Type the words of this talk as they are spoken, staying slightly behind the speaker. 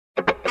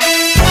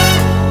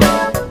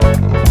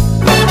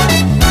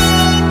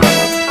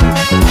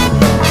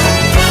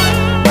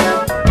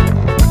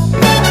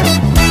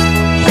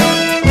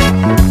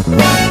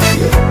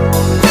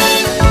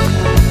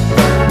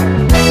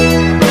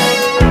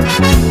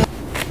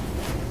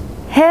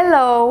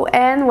Hello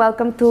and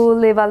welcome to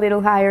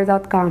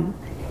livealittlehigher.com.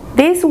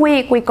 This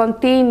week we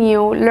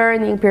continue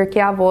learning Pirkei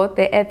Avot,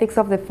 the ethics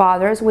of the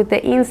fathers, with the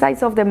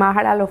insights of the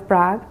Maharal of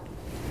Prague.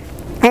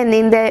 And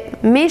in the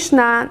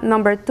Mishnah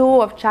number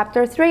 2 of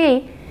chapter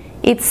 3,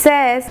 it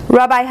says,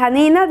 Rabbi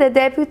Hanina, the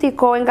deputy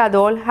Kohen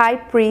Gadol, high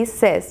priest,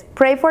 says,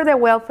 pray for the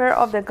welfare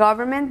of the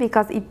government,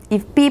 because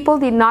if people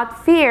did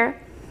not fear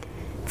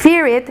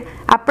it,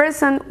 a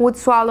person would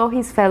swallow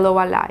his fellow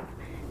alive.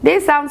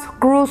 This sounds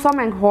gruesome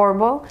and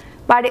horrible,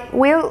 but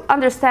we'll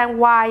understand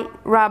why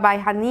Rabbi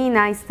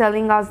Hanina is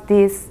telling us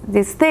this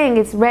thing.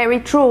 It's very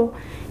true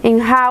in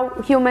how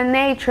human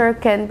nature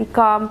can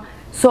become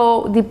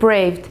so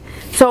depraved.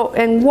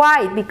 And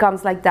why it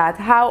becomes like that?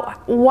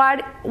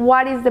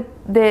 What is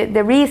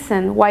the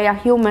reason why a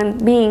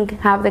human being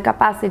have the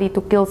capacity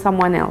to kill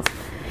someone else?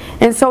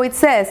 And so it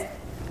says,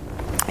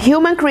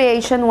 human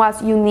creation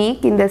was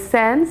unique in the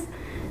sense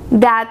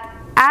that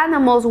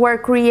animals were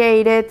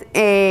created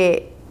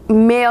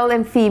male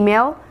and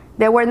female.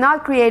 They were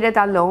not created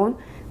alone.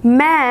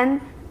 Man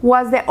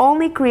was the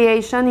only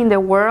creation in the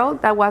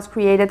world that was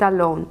created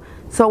alone.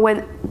 So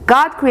when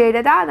God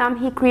created Adam,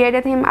 he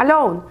created him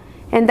alone.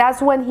 And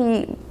that's when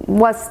he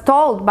was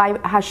told by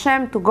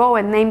Hashem to go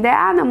and name the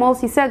animals.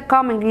 He said,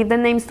 come and give the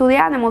names to the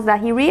animals, that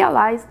he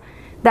realized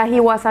that he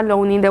was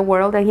alone in the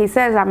world. And he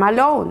says, I'm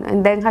alone.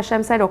 And then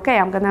Hashem said, okay,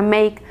 I'm going to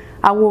make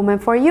a woman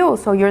for you,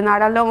 so you're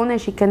not alone, and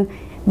she can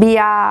be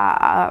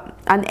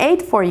an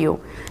aid for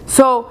you.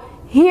 So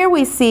here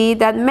we see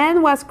that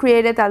man was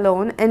created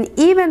alone, and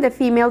even the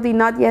female did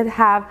not yet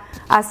have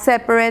a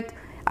separate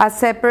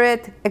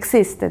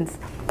existence,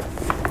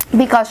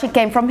 because she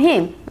came from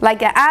him. Like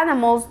the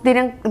animals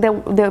didn't,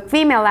 the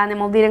female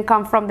animal didn't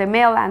come from the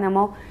male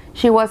animal.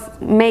 She was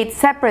made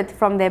separate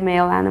from the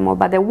male animal,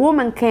 but the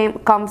woman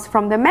comes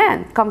from the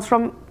man, comes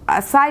from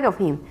a side of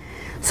him.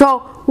 So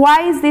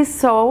why is this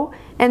so?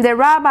 And the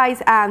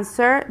rabbis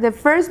answer, the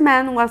first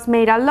man was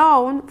made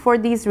alone for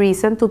this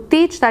reason, to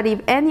teach that if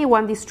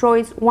anyone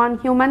destroys one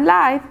human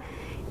life,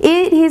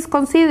 it is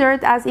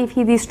considered as if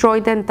he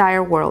destroyed the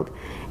entire world.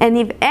 And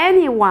if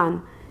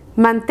anyone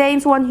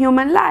maintains one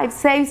human life,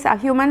 saves a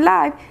human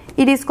life,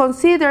 it is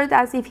considered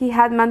as if he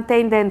had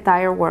maintained the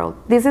entire world.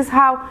 This is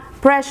how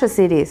precious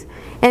it is.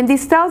 And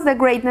this tells the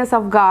greatness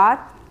of God,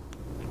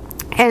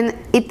 and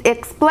it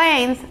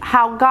explains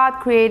how God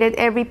created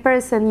every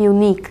person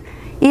unique.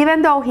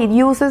 Even though he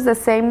uses the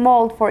same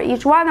mold for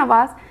each one of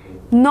us,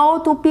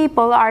 no two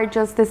people are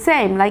just the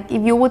same. Like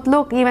if you would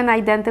look, even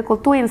identical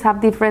twins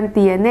have different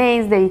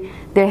DNAs,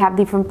 they have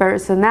different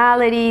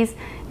personalities.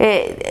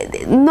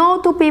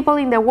 No two people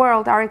in the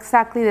world are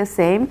exactly the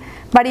same.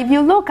 But if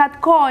you look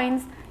at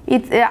coins,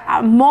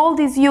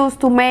 mold is used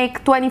to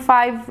make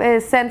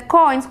 25-cent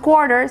coins,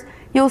 quarters.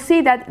 You'll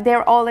see that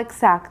they're all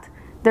exact.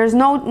 There's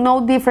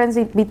no difference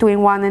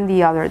between one and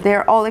the other.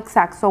 They're all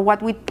exact. So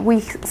what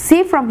we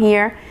see from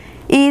here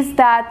is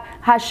that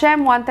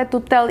Hashem wanted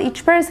to tell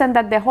each person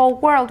that the whole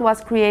world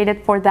was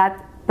created for that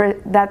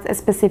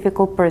specific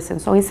person.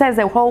 So he says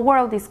the whole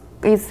world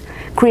is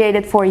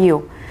created for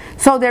you.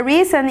 So the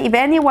reason, if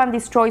anyone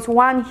destroys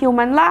one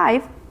human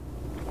life,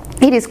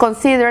 it is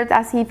considered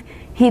as if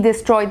he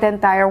destroyed the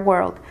entire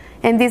world.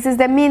 And this is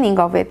the meaning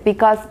of it,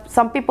 because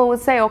some people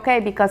would say, okay,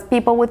 because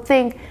people would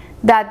think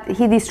that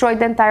he destroyed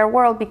the entire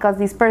world because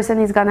this person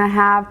is going to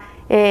have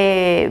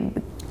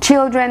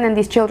children, and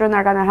these children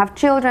are going to have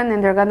children,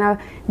 and they're going to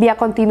be a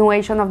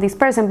continuation of this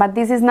person. But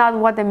this is not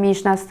what the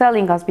Mishnah is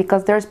telling us,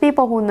 because there's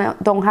people who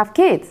don't have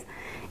kids.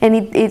 And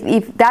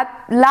if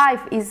that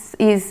life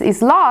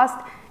is lost,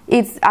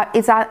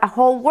 a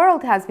whole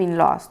world has been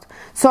lost.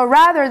 So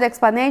rather, the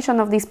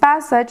explanation of this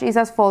passage is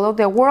as follows.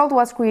 The world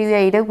was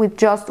created with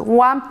just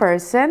one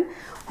person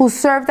who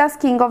served as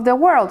king of the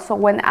world. So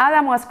when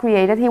Adam was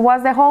created, he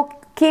was the whole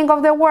king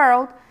of the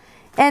world.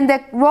 And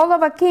the role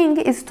of a king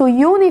is to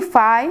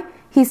unify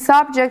his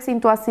subjects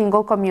into a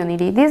single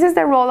community. This is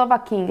the role of a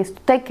king, is to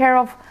take care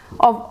of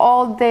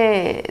all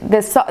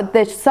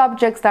the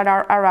subjects that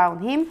are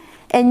around him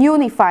and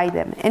unify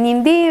them. And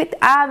indeed,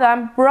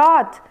 Adam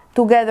brought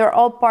together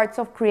all parts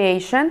of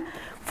creation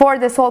for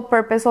the sole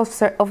purpose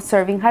of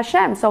serving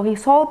Hashem. So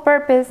his whole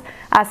purpose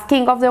as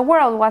king of the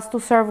world was to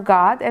serve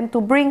God and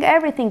to bring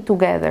everything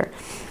together.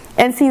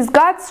 And since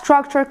God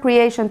structured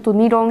creation to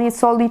need only a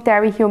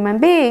solitary human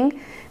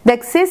being, the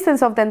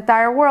existence of the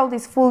entire world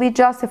is fully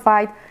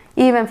justified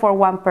even for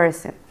one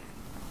person.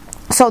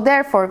 So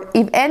therefore,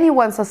 if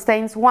anyone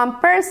sustains one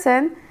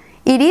person,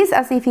 it is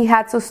as if he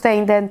had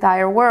sustained the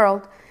entire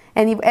world.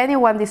 And if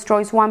anyone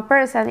destroys one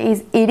person,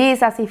 it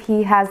is as if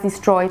he has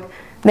destroyed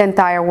the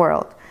entire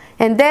world.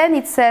 And then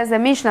it says, the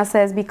Mishnah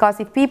says, because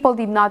if people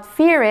did not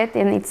fear it,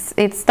 and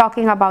it's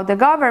talking about the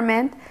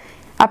government,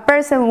 a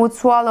person would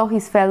swallow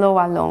his fellow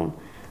alone.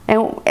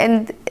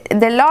 And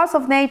the laws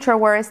of nature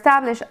were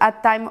established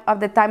at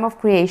the time of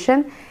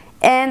creation,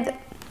 and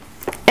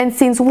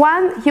since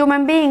one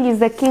human being is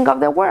the king of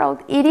the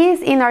world, it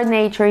is in our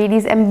nature, it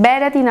is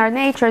embedded in our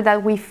nature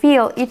that we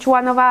feel each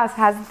one of us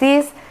has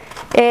this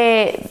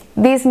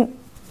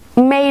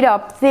made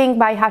up thing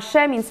by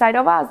Hashem inside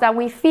of us, that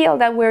we feel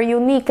that we're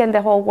unique and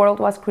the whole world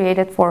was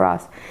created for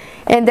us.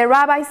 And the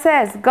rabbi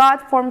says, God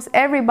forms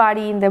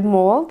everybody in the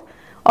mold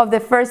of the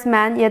first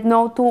man, yet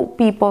no two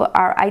people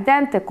are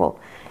identical.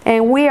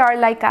 And we are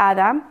like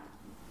Adam,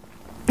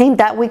 in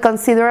that we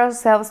consider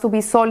ourselves to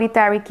be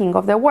solitary king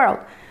of the world.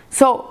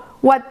 So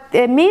what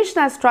the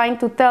Mishnah is trying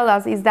to tell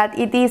us is that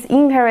it is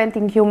inherent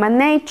in human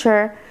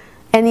nature,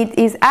 and it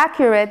is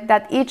accurate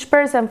that each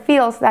person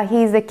feels that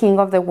he is the king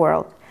of the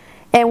world.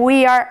 And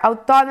we are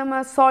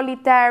autonomous,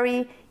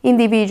 solitary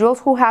individuals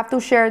who have to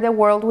share the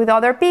world with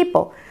other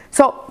people.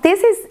 So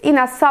this is in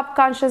a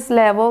subconscious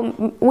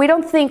level. We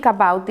don't think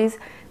about this,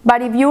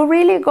 but if you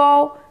really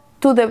go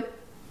to the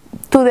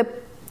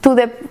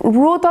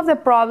root of the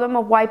problem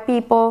of why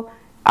people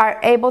are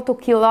able to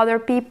kill other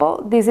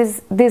people, this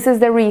is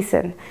the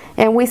reason.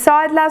 And we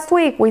saw it last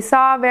week. We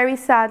saw very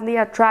sadly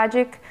a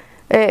tragic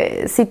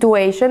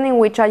situation in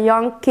which a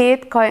young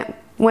kid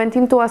went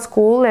into a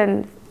school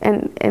and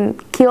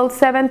killed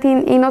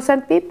 17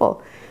 innocent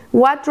people.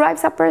 What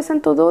drives a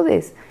person to do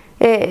this?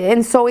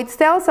 And so it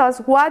tells us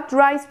what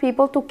drives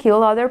people to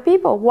kill other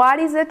people. What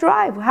is the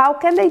drive? How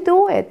can they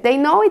do it? They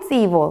know it's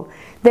evil.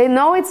 They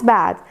know it's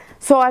bad.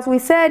 So as we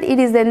said, it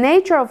is the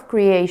nature of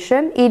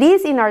creation. It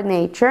is in our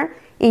nature,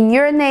 in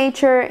your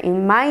nature,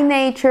 in my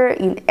nature,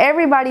 in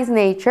everybody's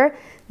nature,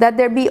 that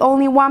there be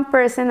only one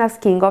person as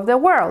king of the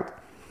world.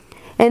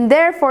 And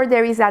therefore,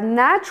 there is a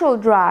natural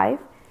drive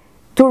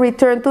to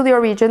return to the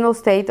original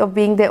state of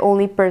being the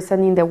only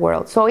person in the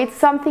world. So it's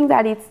something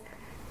that it's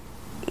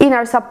in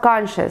our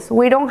subconscious.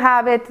 We don't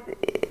have it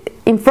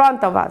in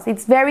front of us.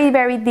 It's very,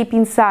 very deep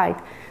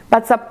inside.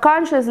 But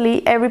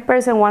subconsciously, every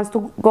person wants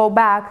to go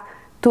back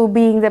to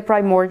being the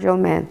primordial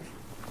man.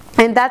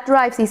 And that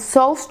drive is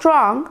so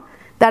strong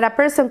that a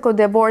person could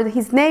devour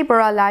his neighbor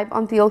alive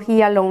until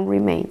he alone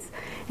remains.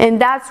 And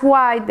that's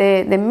why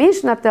the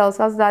Mishnah tells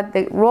us that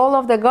the role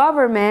of the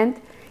government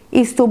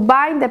is to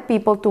bind the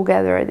people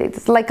together.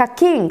 It's like a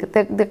king.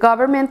 The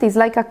government is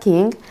like a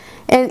king,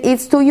 and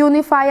it's to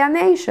unify a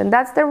nation.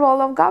 That's the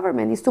role of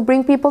government, is to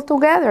bring people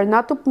together,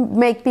 not to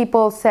make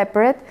people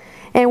separate.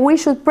 And we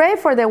should pray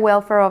for the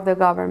welfare of the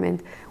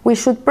government. We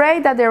should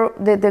pray that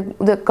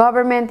the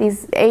government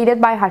is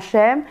aided by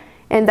Hashem,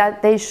 and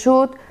that they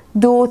should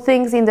do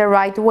things in the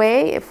right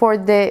way for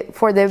the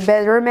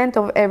betterment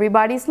of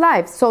everybody's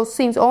life. So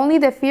since only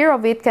the fear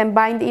of it can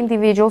bind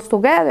individuals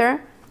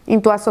together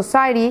into a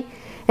society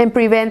and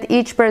prevent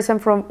each person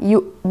from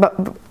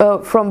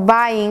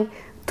vying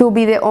to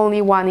be the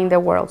only one in the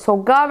world. So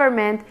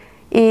government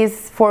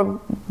is, for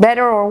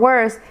better or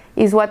worse,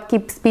 is what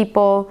keeps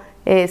people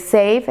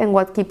safe and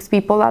what keeps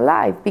people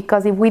alive.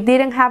 Because if we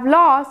didn't have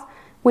laws,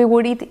 we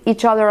would eat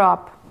each other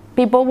up.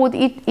 People would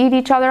eat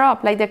each other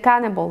up like the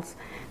cannibals.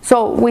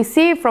 So we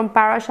see from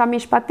Parashat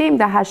Mishpatim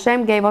that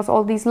Hashem gave us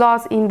all these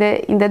laws in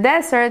the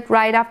desert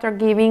right after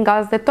giving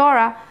us the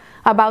Torah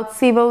about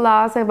civil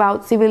laws,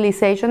 about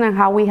civilization, and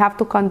how we have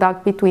to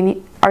conduct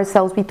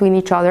ourselves between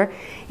each other.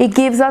 It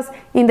gives us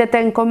in the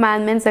Ten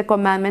Commandments the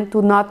commandment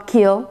to not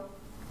kill.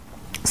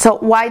 So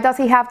why does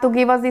he have to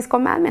give us this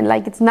commandment?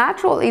 Like, it's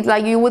natural. It's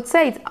like you would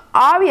say, it's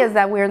obvious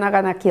that we're not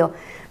going to kill.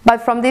 But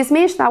from this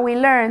Mishnah we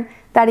learn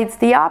that it's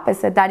the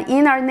opposite, that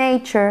in our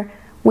nature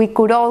we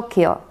could all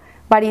kill.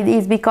 But it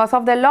is because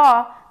of the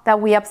law that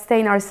we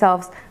abstain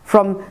ourselves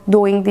from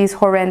doing these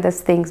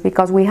horrendous things,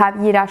 because we have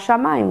Yiras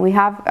Shamayim, we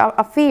have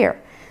a fear.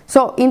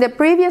 So in the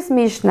previous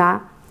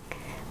Mishnah,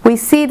 we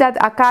see that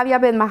Akavia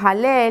ben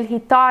Mahalel, he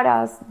taught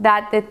us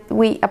that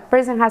a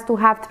person has to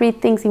have three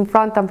things in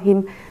front of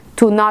him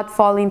to not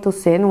fall into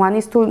sin. One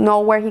is to know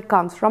where he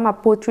comes from, a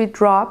putrid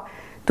drop,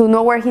 to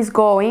know where he's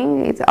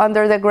going, it's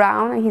under the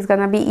ground, and he's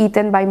going to be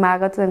eaten by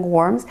maggots and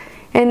worms,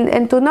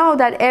 and to know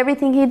that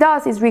everything he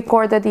does is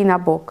recorded in a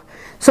book.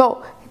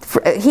 So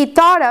he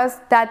taught us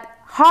that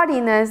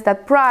haughtiness,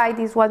 that pride,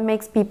 is what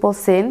makes people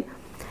sin.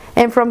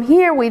 And from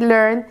here we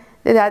learn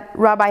that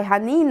Rabbi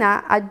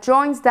Hanina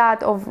adjoins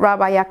that of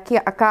Rabbi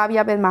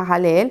Akavia ben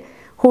Mahalel,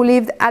 who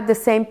lived at the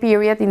same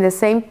period, in the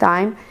same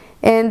time,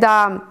 and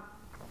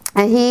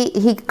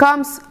he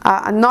comes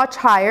a notch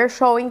higher,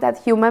 showing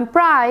that human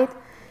pride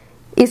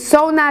is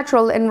so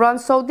natural and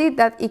runs so deep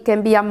that it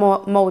can be a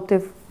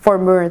motive for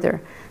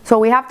murder. So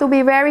we have to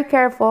be very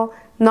careful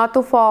not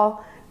to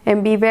fall,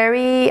 and be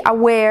very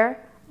aware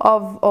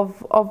of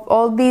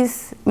all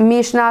these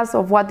Mishnahs,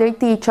 of what they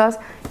teach us.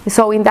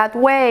 So in that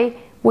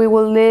way, we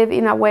will live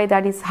in a way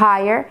that is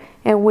higher,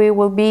 and we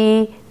will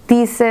be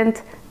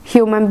decent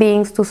human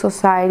beings to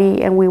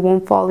society, and we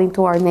won't fall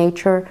into our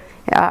nature,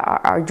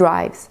 our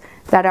drives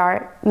that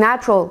are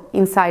natural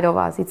inside of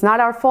us. It's not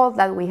our fault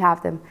that we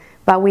have them,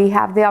 but we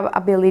have the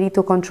ability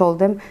to control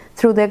them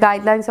through the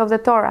guidelines of the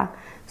Torah.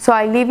 So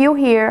I leave you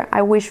here.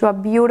 I wish you a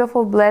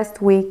beautiful, blessed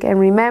week, and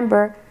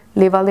remember,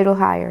 live a little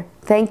higher.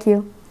 Thank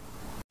you.